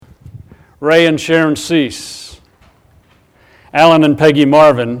Ray and Sharon Cease, Alan and Peggy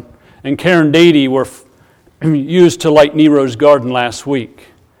Marvin, and Karen Dady were used to light Nero's garden last week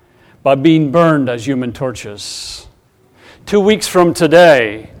by being burned as human torches. 2 weeks from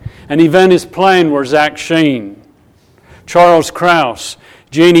today, an event is planned where Zach Shane, Charles Kraus,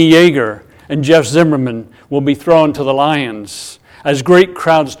 Janie Yeager, and Jeff Zimmerman will be thrown to the lions as great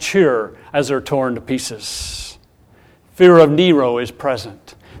crowds cheer as they're torn to pieces. Fear of Nero is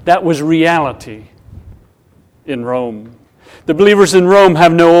present. That was reality in Rome. The believers in Rome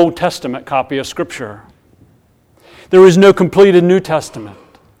have no Old Testament copy of Scripture. There is no completed New Testament.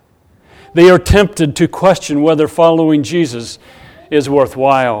 They are tempted to question whether following Jesus is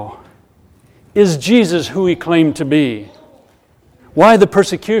worthwhile. Is Jesus who he claimed to be? Why the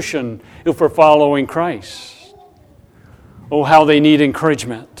persecution if we're following Christ? Oh, how they need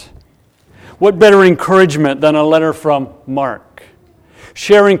encouragement. What better encouragement than a letter from Mark,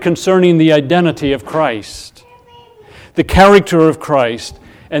 sharing concerning the identity of Christ, the character of Christ,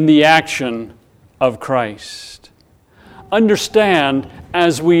 and the action of Christ. Understand,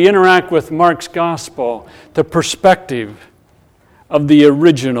 as we interact with Mark's gospel, the perspective of the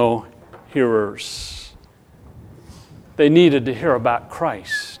original hearers. They needed to hear about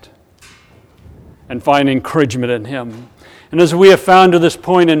Christ and find encouragement in Him. And as we have found to this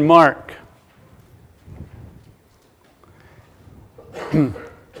point in Mark,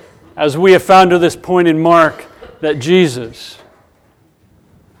 that Jesus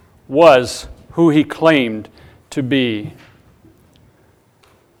was who he claimed to be.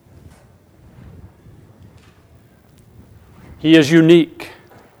 He is unique.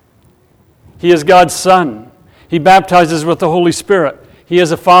 He is God's Son. He baptizes with the Holy Spirit. He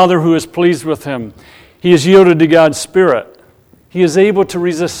is a Father who is pleased with him. He is yielded to God's Spirit. He is able to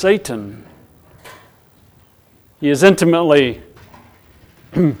resist Satan. He is intimately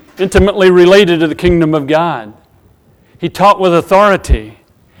related to the kingdom of God. He taught with authority.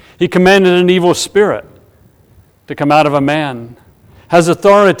 He commanded an evil spirit to come out of a man. Has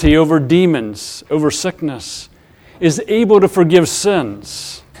authority over demons, over sickness. Is able to forgive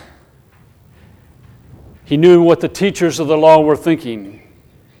sins. He knew what the teachers of the law were thinking.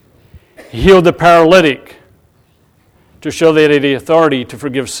 He healed the paralytic to show they had the authority to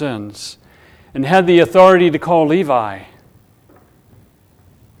forgive sins. And had the authority to call Levi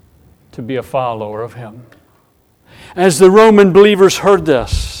to be a follower of him. As the Roman believers heard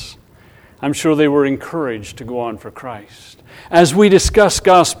this, I'm sure they were encouraged to go on for Christ. As we discuss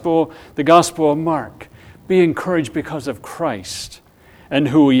the gospel of Mark, be encouraged because of Christ and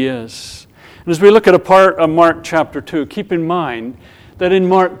who he is. And as we look at a part of Mark chapter 2, keep in mind that in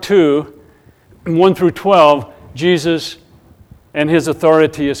Mark 2, 1 through 12, Jesus and his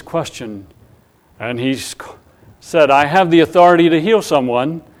authority is questioned. And he's said, I have the authority to heal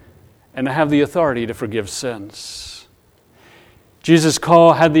someone, and I have the authority to forgive sins. Jesus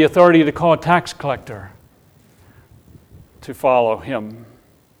had the authority to call a tax collector to follow him.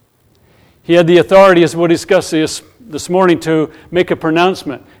 He had the authority, as we'll discuss this morning, to make a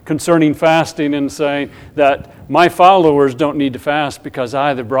pronouncement concerning fasting and saying that my followers don't need to fast because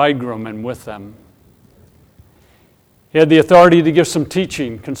I, the bridegroom, am with them. He had the authority to give some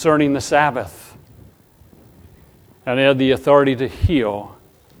teaching concerning the Sabbath. And he had the authority to heal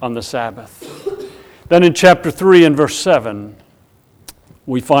on the Sabbath. Then in chapter 3 and verse 7,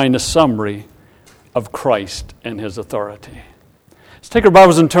 we find a summary of Christ and his authority. Let's take our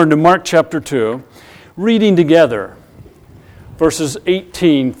Bibles and turn to Mark chapter 2, reading together verses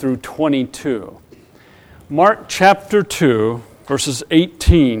 18 through 22. Mark chapter 2, verses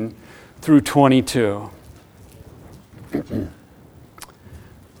 18 through 22.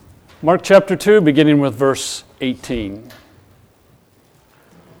 Mark chapter 2, beginning with verse 18.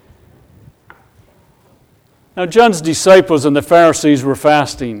 Now John's disciples and the Pharisees were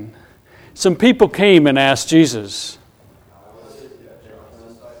fasting. Some people came and asked Jesus,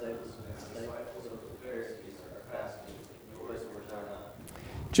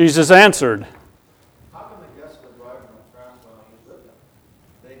 Jesus answered, How can the guests of the bridegroom fast while he's with them?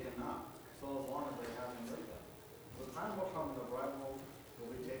 They cannot, so as long as they have him with them. The time will come when the bridegroom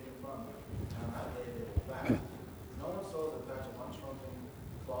will be taken from them, and on that day they will fast. No one sews or patches unshrunken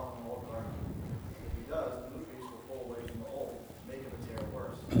cloth on an old garment. If he does, the new piece will pull away from the old, making the tear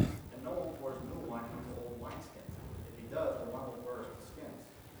worse. And no one pours new wine into old wineskins. If he does, the wine will burst the skins,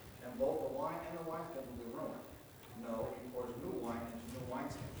 and both the wine and the wineskins will be ruined. No, he pours new wine into new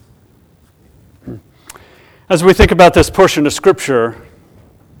wineskins. As we think about this portion of Scripture,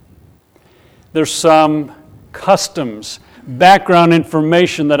 there's some customs, background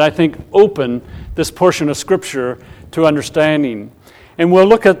information that I think open this portion of Scripture to understanding. And we'll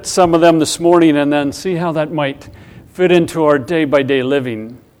look at some of them this morning and then see how that might fit into our day-by-day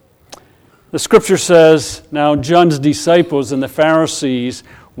living. The scripture says, now John's disciples and the Pharisees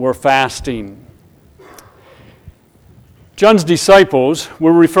were fasting. John's disciples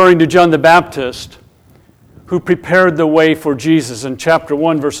were referring to John the Baptist, who prepared the way for Jesus in chapter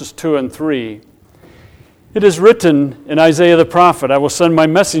 1, verses 2 and 3. It is written in Isaiah the prophet, I will send my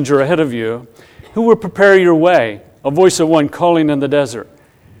messenger ahead of you, who will prepare your way, a voice of one calling in the desert.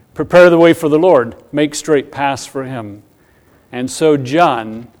 Prepare the way for the Lord, make straight paths for him. And so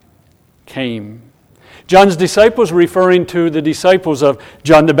John came. John's disciples were referring to the disciples of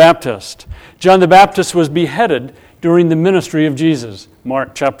John the Baptist. John the Baptist was beheaded during the ministry of Jesus.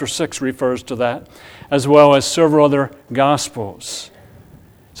 Mark chapter 6 refers to that, as well as several other Gospels.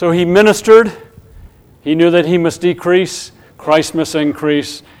 So he ministered. He knew that he must decrease, Christ must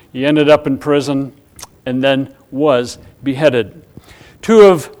increase. He ended up in prison and then was beheaded. Two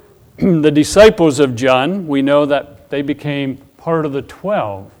of the disciples of John, we know that they became part of the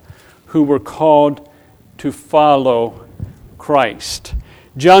 12 who were called to follow Christ.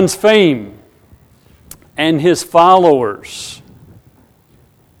 John's fame and his followers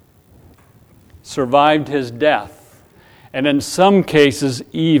survived his death, and in some cases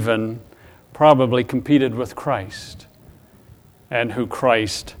even probably competed with Christ and who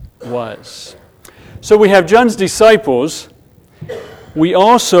Christ was. So we have John's disciples. We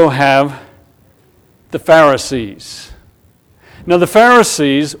also have the Pharisees. Now the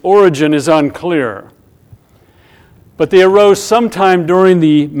Pharisees' origin is unclear, but they arose sometime during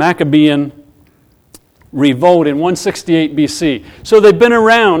the Maccabean revolt in 168 BC. So they've been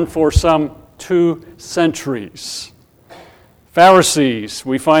around for some 2 centuries. Pharisees,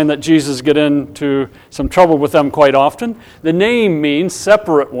 we find that Jesus get into some trouble with them quite often. The name means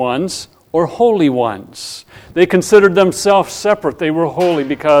separate ones or holy ones. They considered themselves separate. They were holy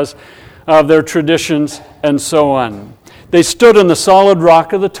because of their traditions and so on. They stood on the solid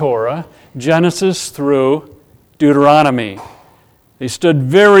rock of the Torah, Genesis through Deuteronomy. They stood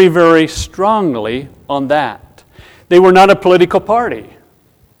very, very strongly on that. They were not a political party.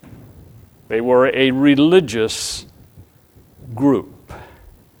 They were a religious group.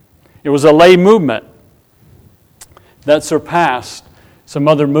 It was a lay movement that surpassed some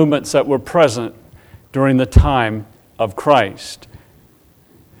other movements that were present during the time of Christ.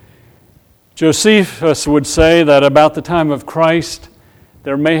 Josephus would say that about the time of Christ,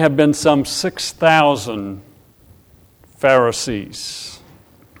 there may have been some 6,000 Pharisees.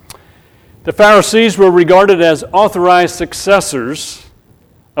 The Pharisees were regarded as authorized successors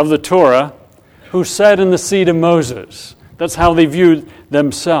of the Torah who sat in the seat of Moses. That's how they viewed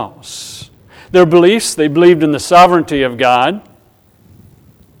themselves. Their beliefs, they believed in the sovereignty of God,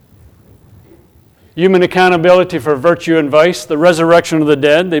 human accountability for virtue and vice, the resurrection of the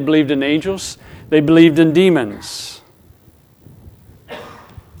dead. They believed in angels. They believed in demons.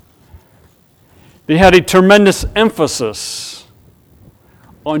 They had a tremendous emphasis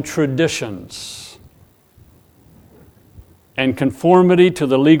on traditions and conformity to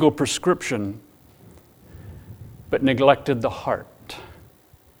the legal prescription, but neglected the heart.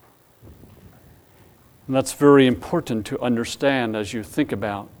 And that's very important to understand as you think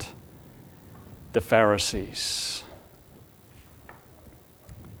about the Pharisees.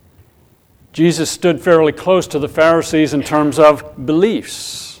 Jesus stood fairly close to the Pharisees in terms of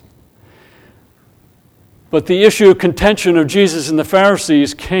beliefs. But the issue of contention of Jesus and the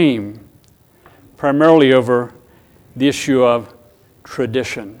Pharisees came primarily over the issue of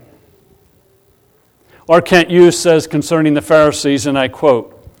tradition. R. Kent Hughes says concerning the Pharisees, and I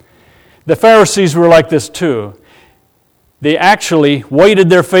quote, "The Pharisees were like this too. They actually whited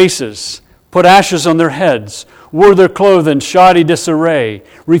their faces, put ashes on their heads, wore their clothes in shoddy disarray,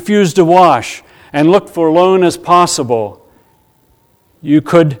 refused to wash, and looked forlorn as possible. You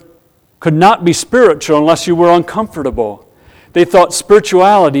could not be spiritual unless you were uncomfortable. They thought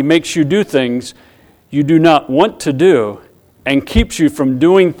spirituality makes you do things you do not want to do and keeps you from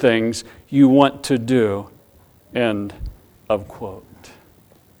doing things you want to do." End of quote.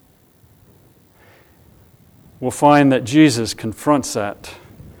 We'll find that Jesus confronts that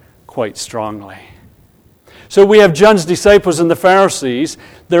quite strongly. So we have John's disciples and the Pharisees.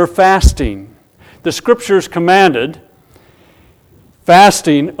 They're fasting. The Scriptures commanded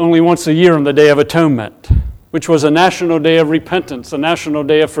fasting only once a year on the Day of Atonement, which was a national day of repentance, a national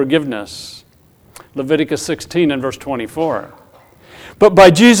day of forgiveness. Leviticus 16 and verse 24. But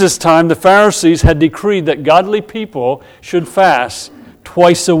by Jesus' time, the Pharisees had decreed that godly people should fast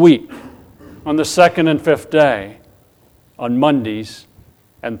twice a week, on the 2nd and 5th day, on Mondays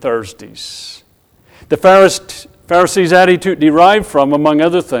and Thursdays. The Pharisees' attitude derived from, among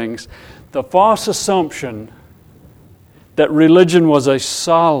other things, the false assumption that religion was a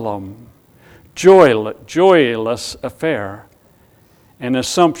solemn, joyless affair, an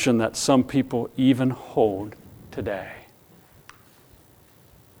assumption that some people even hold today.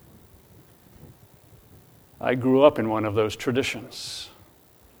 I grew up in one of those traditions.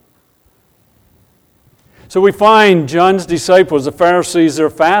 So we find John's disciples, the Pharisees, are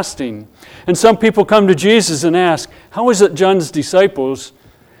fasting. And some people come to Jesus and ask, how is it John's disciples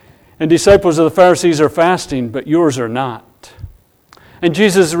and disciples of the Pharisees are fasting, but yours are not? And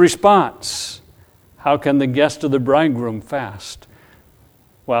Jesus' response, how can the guest of the bridegroom fast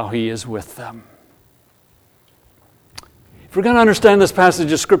while he is with them? If we're going to understand this passage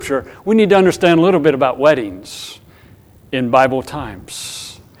of Scripture, we need to understand a little bit about weddings in Bible times.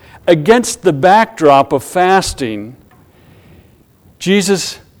 Against the backdrop of fasting,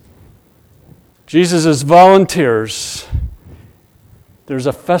 Jesus' volunteers, there's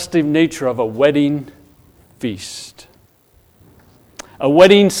a festive nature of a wedding feast. A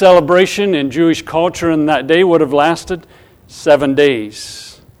wedding celebration in Jewish culture in that day would have lasted 7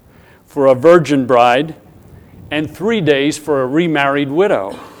 days for a virgin bride and 3 days for a remarried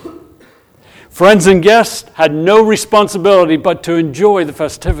widow. Friends and guests had no responsibility but to enjoy the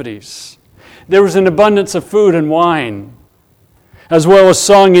festivities. There was an abundance of food and wine, as well as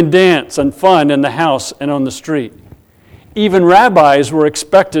song and dance and fun in the house and on the street. Even rabbis were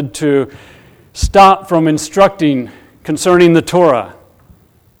expected to stop from instructing concerning the Torah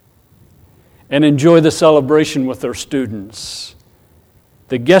and enjoy the celebration with their students.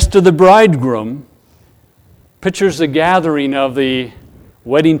 The guest of the bridegroom pictures the gathering of the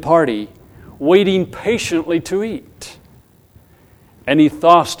wedding party, waiting patiently to eat. Any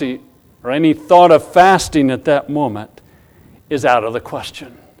thought of fasting at that moment is out of the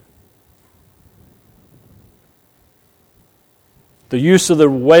question. The use of the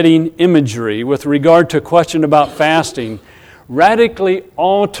wedding imagery with regard to a question about fasting radically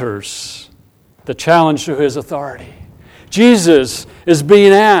alters the challenge to his authority. Jesus is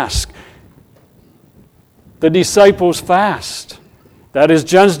being asked, the disciples fast. That is,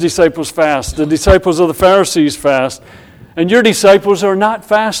 John's disciples fast. The disciples of the Pharisees fast. And your disciples are not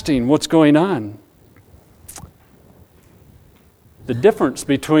fasting. What's going on? The difference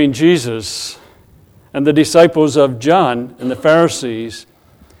between Jesus and the disciples of John and the Pharisees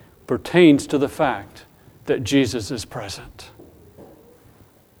pertains to the fact that Jesus is present.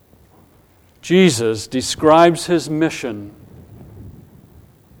 Jesus describes his mission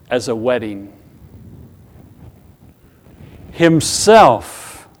as a wedding.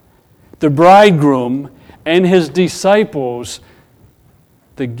 Himself, the bridegroom, and his disciples,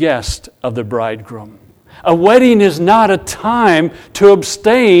 the guest of the bridegroom. A wedding is not a time to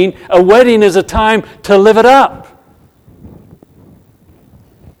abstain. A wedding is a time to live it up.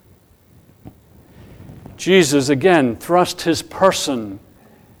 Jesus, again, thrust his person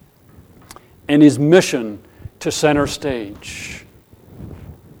and his mission to center stage.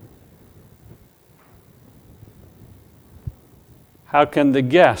 How can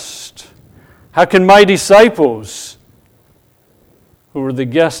my disciples, who are the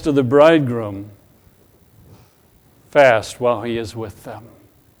guest of the bridegroom, fast while he is with them?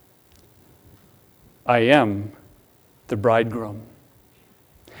 I am the bridegroom.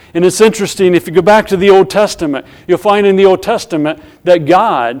 And it's interesting, if you go back to the Old Testament, you'll find in the Old Testament that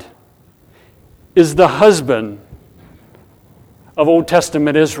God is the husband of Old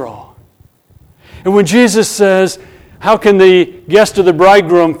Testament Israel. And when Jesus says, how can the guest of the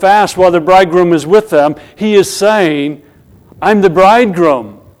bridegroom fast while the bridegroom is with them? He is saying, I'm the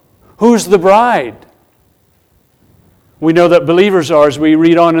bridegroom. Who's the bride? We know that believers are, as we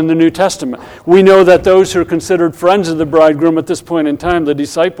read on in the New Testament. We know that those who are considered friends of the bridegroom at this point in time, the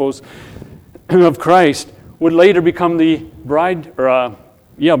disciples of Christ, would later become the bride,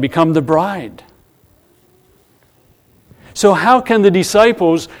 become the bride. So how can the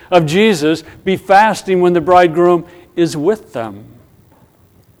disciples of Jesus be fasting when the bridegroom is with them?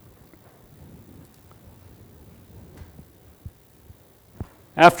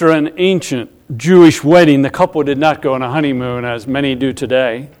 After an ancient Jewish wedding, the couple did not go on a honeymoon as many do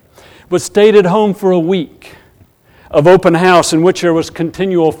today, but stayed at home for a week of open house in which there was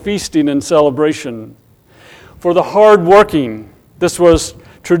continual feasting and celebration. For the hard-working, this was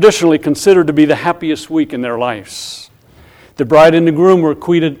traditionally considered to be the happiest week in their lives. The bride and the groom were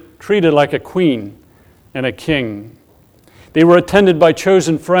treated like a queen and a king. They were attended by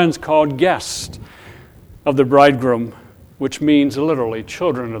chosen friends called guests of the bridegroom, which means literally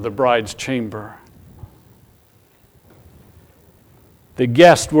children of the bride's chamber. The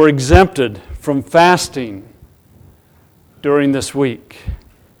guests were exempted from fasting during this week,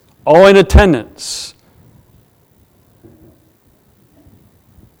 all in attendance,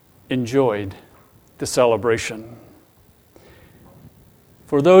 enjoyed the celebration.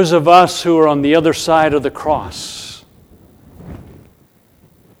 For those of us who are on the other side of the cross,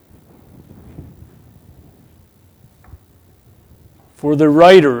 for the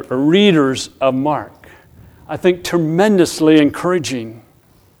writer or readers of Mark, I think tremendously encouraging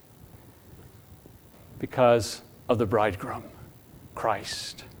because of the bridegroom,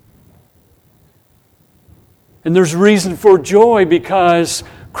 Christ. And there's reason for joy because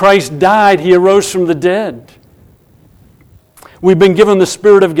Christ died, He arose from the dead. We've been given the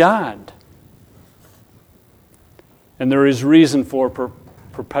Spirit of God. And there is reason for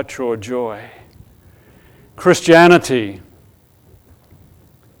perpetual joy. Christianity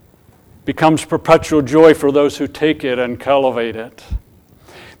becomes perpetual joy for those who take it and cultivate it.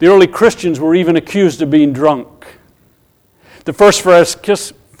 The early Christians were even accused of being drunk. The first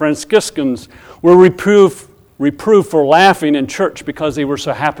Franciscans were reproved for laughing in church because they were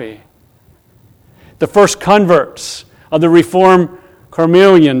so happy. The first converts of the Reformed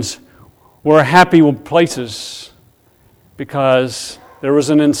Carmelians were happy places because there was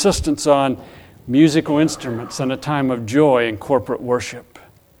an insistence on musical instruments and a time of joy in corporate worship.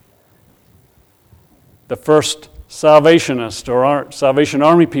 The first Salvationists or Salvation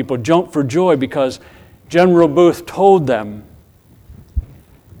Army people jumped for joy because General Booth told them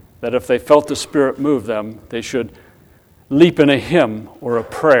that if they felt the Spirit move them, they should leap in a hymn or a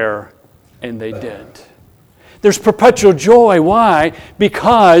prayer, and they did. There's perpetual joy. Why?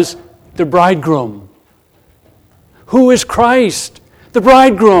 Because the bridegroom. Who is Christ? The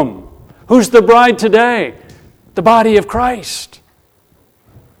bridegroom. Who's the bride today? The body of Christ.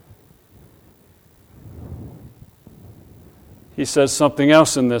 He says something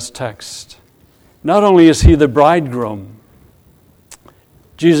else in this text. Not only is He the bridegroom,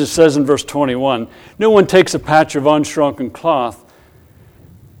 Jesus says in verse 21, no one takes a patch of unshrunken cloth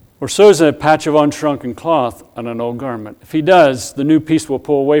or sews a patch of unshrunken cloth on an old garment. If he does, the new piece will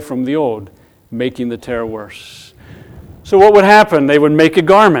pull away from the old, making the tear worse. So what would happen? They would make a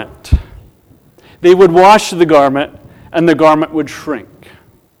garment. They would wash the garment, and the garment would shrink.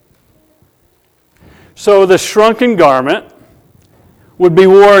 So the shrunken garment would be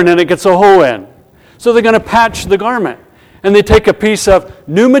worn, and it gets a hole in. So they're going to patch the garment. And they take a piece of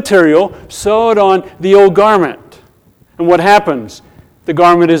new material, sew it on the old garment. And what happens? The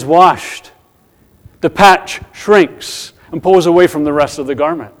garment is washed. The patch shrinks and pulls away from the rest of the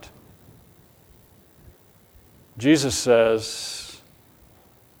garment. Jesus says,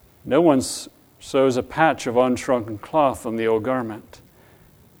 no one sews a patch of unshrunken cloth on the old garment.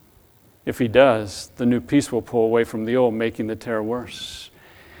 If he does, the new piece will pull away from the old, making the tear worse.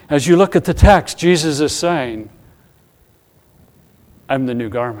 As you look at the text, Jesus is saying, I'm the new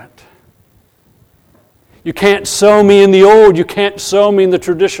garment. You can't sew me in the old. You can't sew me in the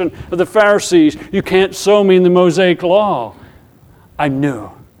tradition of the Pharisees. You can't sew me in the Mosaic law. I'm new.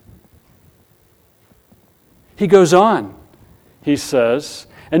 He goes on. He says,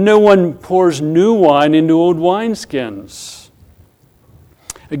 and no one pours new wine into old wineskins.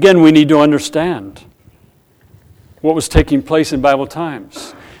 Again, we need to understand what was taking place in Bible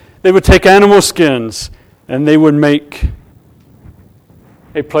times. They would take animal skins and they would make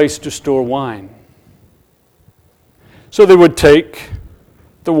a place to store wine. So they would take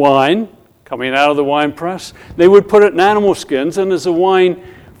the wine coming out of the wine press, they would put it in animal skins, and as the wine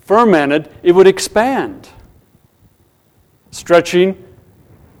fermented, it would expand, stretching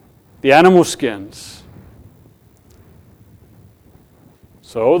the animal skins.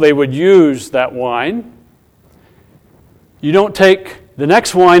 So they would use that wine. You don't take the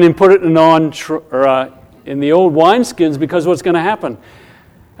next wine and put it in the old wineskins, because what's going to happen?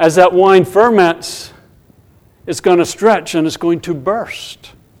 As that wine ferments, it's going to stretch and it's going to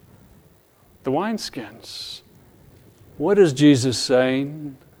burst the wineskins. What is Jesus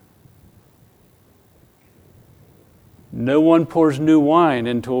saying? No one pours new wine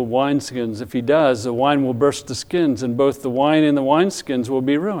into wineskins. If he does, the wine will burst the skins, and both the wine and the wineskins will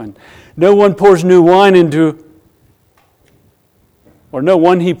be ruined. No one pours new wine into, or no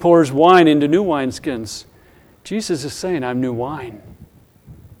one he pours wine into new wineskins. Jesus is saying, I'm new wine.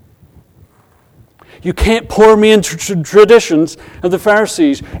 You can't pour me into traditions of the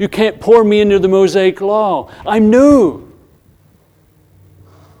Pharisees. You can't pour me into the Mosaic law. I'm new.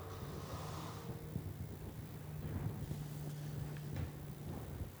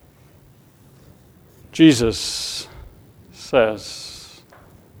 Jesus says,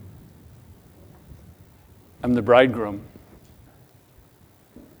 I'm the bridegroom.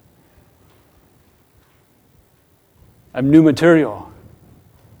 I'm new material.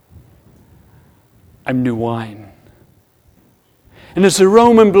 I'm new wine. And as the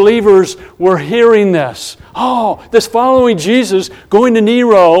Roman believers were hearing this, this following Jesus, going to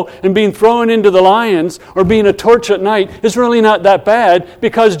Nero and being thrown into the lions or being a torch at night is really not that bad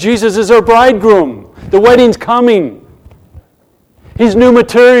because Jesus is our bridegroom. The wedding's coming. He's new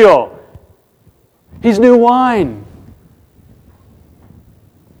material. He's new wine.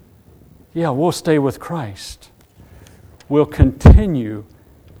 Yeah, we'll stay with Christ. We'll continue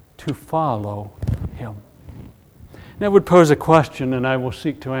to follow Him. That would pose a question, and I will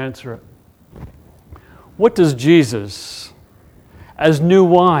seek to answer it. What does Jesus, as new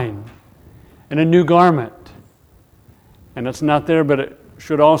wine and a new garment, and it's not there, but it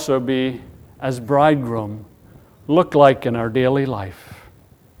should also be as bridegroom, look like in our daily life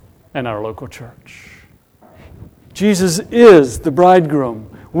and our local church? Jesus is the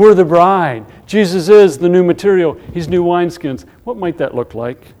bridegroom. We're the bride. Jesus is the new material. He's new wineskins. What might that look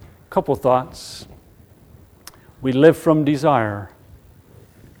like? A couple thoughts. We live from desire,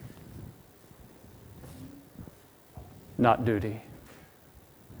 not duty.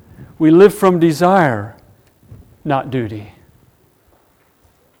 We live from desire, not duty.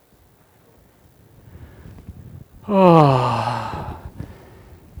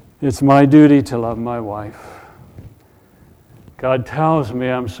 It's my duty to love my wife. God tells me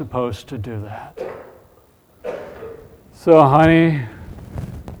I'm supposed to do that. So, honey,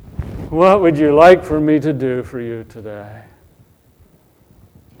 what would you like for me to do for you today?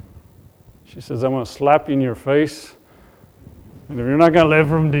 She says, I'm going to slap you in your face. And if you're not going to live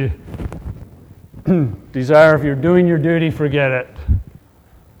from desire, if you're doing your duty, forget it.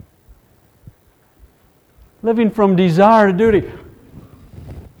 Living from desire to duty.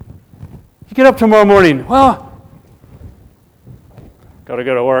 You get up tomorrow morning, well, got to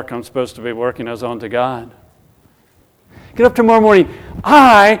go to work. I'm supposed to be working as unto God. Get up tomorrow morning.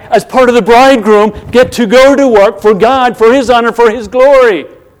 I, as part of the bridegroom, get to go to work for God, for His honor, for His glory.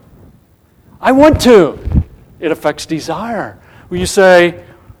 I want to. It affects desire. Well, you say,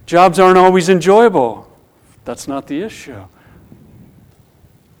 jobs aren't always enjoyable. That's not the issue.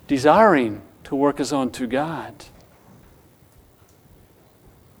 Desiring to work as unto God.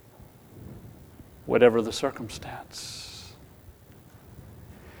 Whatever the circumstance.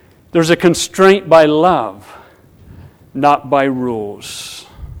 There's a constraint by love, not by rules.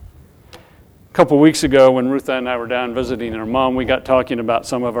 A couple weeks ago, when Ruth and I were down visiting her mom, we got talking about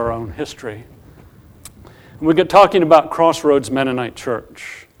some of our own history. And we got talking about Crossroads Mennonite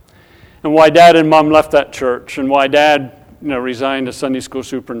Church and why Dad and Mom left that church and why Dad, resigned as Sunday school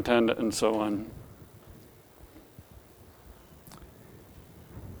superintendent and so on.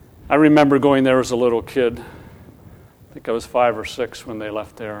 I remember going there as a little kid. I think I was 5 or 6 when they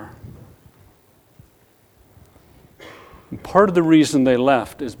left there. And part of the reason they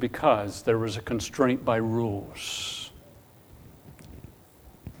left is because there was a constraint by rules,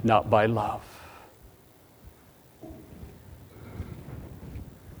 not by love.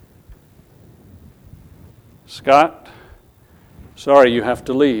 Scott, sorry you have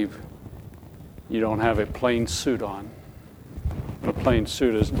to leave. You don't have a plain suit on. A plain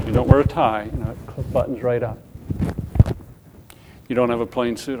suit is, you don't wear a tie, it buttons right up. You don't have a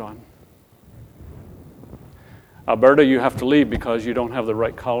plain suit on. Alberta, you have to leave because you don't have the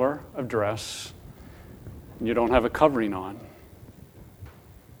right color of dress. And you don't have a covering on.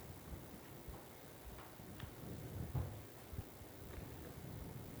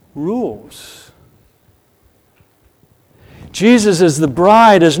 Rules. Jesus is the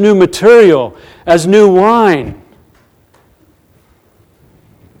bride, as new material, as new wine.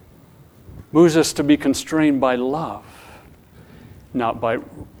 Moves us to be constrained by love, not by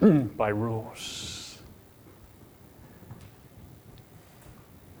rules.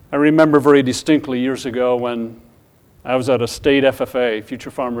 I remember very distinctly years ago when I was at a state FFA, Future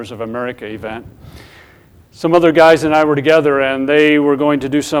Farmers of America event. Some other guys and I were together, and they were going to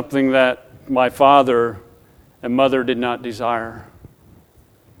do something that my father and mother did not desire.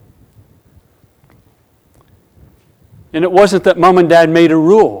 And it wasn't that Mom and Dad made a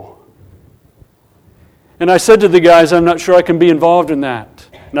rule. And I said to the guys, I'm not sure I can be involved in that.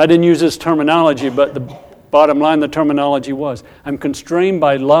 And I didn't use this terminology, but the bottom line, the terminology was, I'm constrained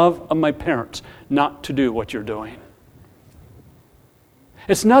by love of my parents not to do what you're doing.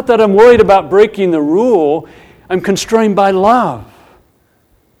 It's not that I'm worried about breaking the rule. I'm constrained by love.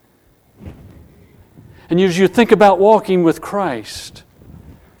 And as you think about walking with Christ,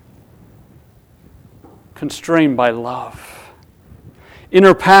 constrained by love.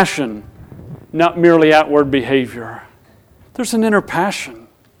 Inner passion, not merely outward behavior. There's an inner passion.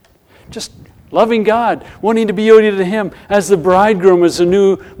 Just Loving God, wanting to be yielded to Him as the bridegroom, as the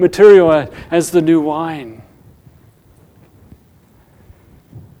new material, as the new wine.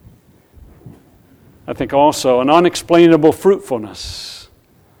 I think also an unexplainable fruitfulness,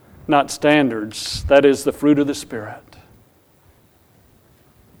 not standards. That is the fruit of the Spirit.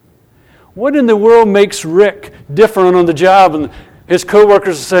 What in the world makes Rick different on the job? And his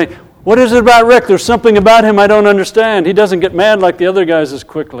co-workers are saying, what is it about Rick? There's something about him I don't understand. He doesn't get mad like the other guys as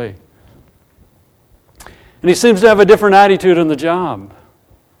quickly. And he seems to have a different attitude on the job.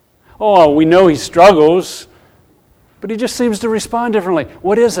 Oh, we know he struggles, but he just seems to respond differently.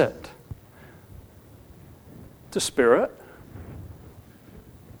 What is it? The Spirit.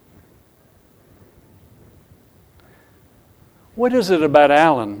 What is it about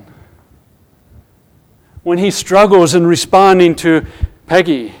Alan when he struggles in responding to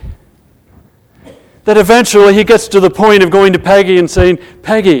Peggy that eventually he gets to the point of going to Peggy and saying,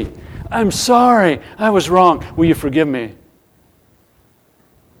 Peggy, I'm sorry, I was wrong. Will you forgive me?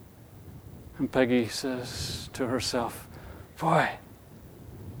 And Peggy says to herself, boy,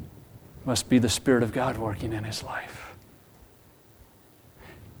 must be the Spirit of God working in his life.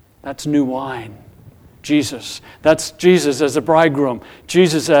 That's new wine. Jesus. That's Jesus as the bridegroom.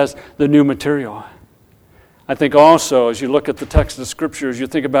 Jesus as the new material. I think also, as you look at the text of the Scriptures, you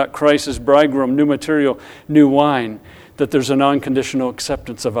think about Christ as bridegroom, new material, new wine, that there's an unconditional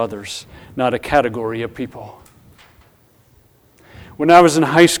acceptance of others, not a category of people. When I was in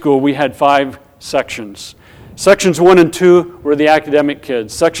high school, we had 5 sections. Sections 1 and 2 were the academic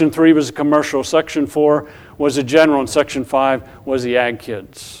kids. Section 3 was the commercial. Section 4 was the general. And Section 5 was the ag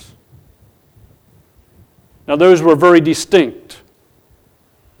kids. Now those were very distinct.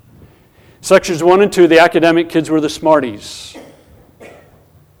 Sections 1 and 2, the academic kids were the smarties.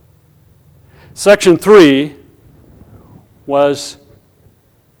 Section 3 was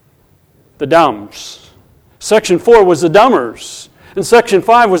the dumbs. Section 4 was the dumbers. And Section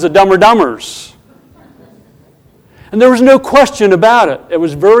 5 was the dumber-dumbers. And there was no question about it. It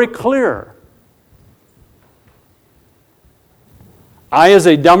was very clear. I, as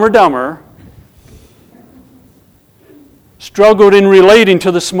a dumber-dumber, struggled in relating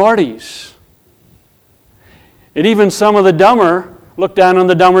to the smarties. And even some of the dumber looked down on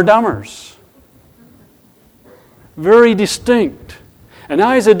the dumber-dumbers. Very distinct. And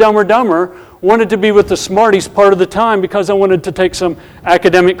I, as a dumber-dumber, wanted to be with the smarties part of the time because I wanted to take some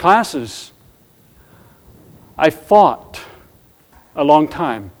academic classes. I fought a long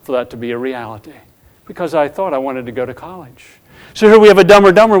time for that to be a reality because I thought I wanted to go to college. So here we have a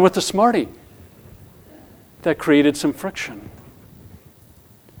dumber-dumber with the smarty. That created some friction.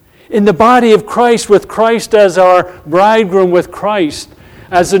 In the body of Christ, with Christ as our bridegroom, with Christ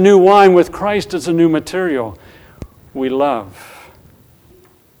as the new wine, with Christ as a new material, we love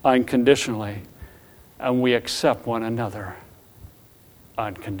unconditionally and we accept one another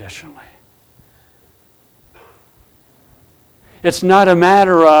unconditionally. It's not a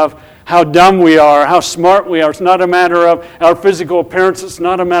matter of how dumb we are, how smart we are. It's not a matter of our physical appearance. It's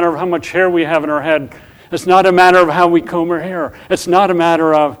not a matter of how much hair we have in our head. It's not a matter of how we comb our hair. It's not a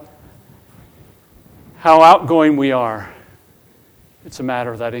matter of how outgoing we are. It's a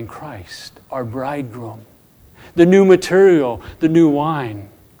matter that in Christ, our bridegroom, the new material, the new wine,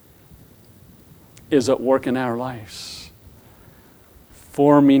 is at work in our lives,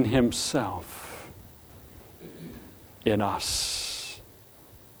 forming Himself in us.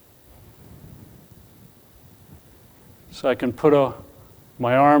 So I can put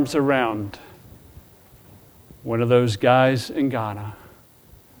my arms around one of those guys in Ghana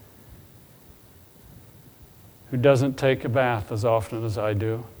who doesn't take a bath as often as I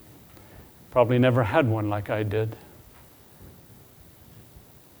do, probably never had one like I did,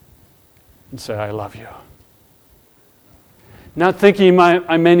 and say, I love you. Not thinking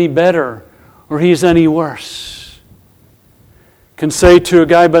I'm any better or he's any worse. Can say to a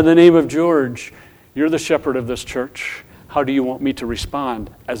guy by the name of George, you're the shepherd of this church. How do you want me to respond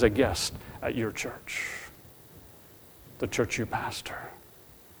as a guest at your church? The church you pastor.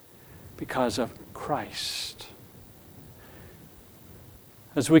 Because of Christ.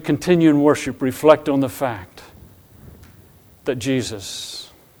 As we continue in worship, reflect on the fact that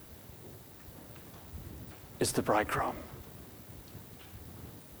Jesus is the bridegroom.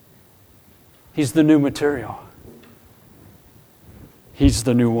 He's the new material. He's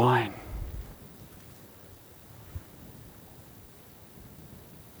the new wine.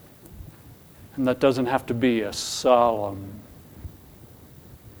 And that doesn't have to be a solemn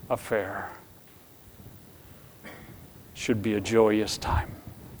affair. It should be a joyous time.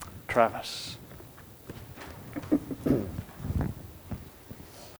 Travis.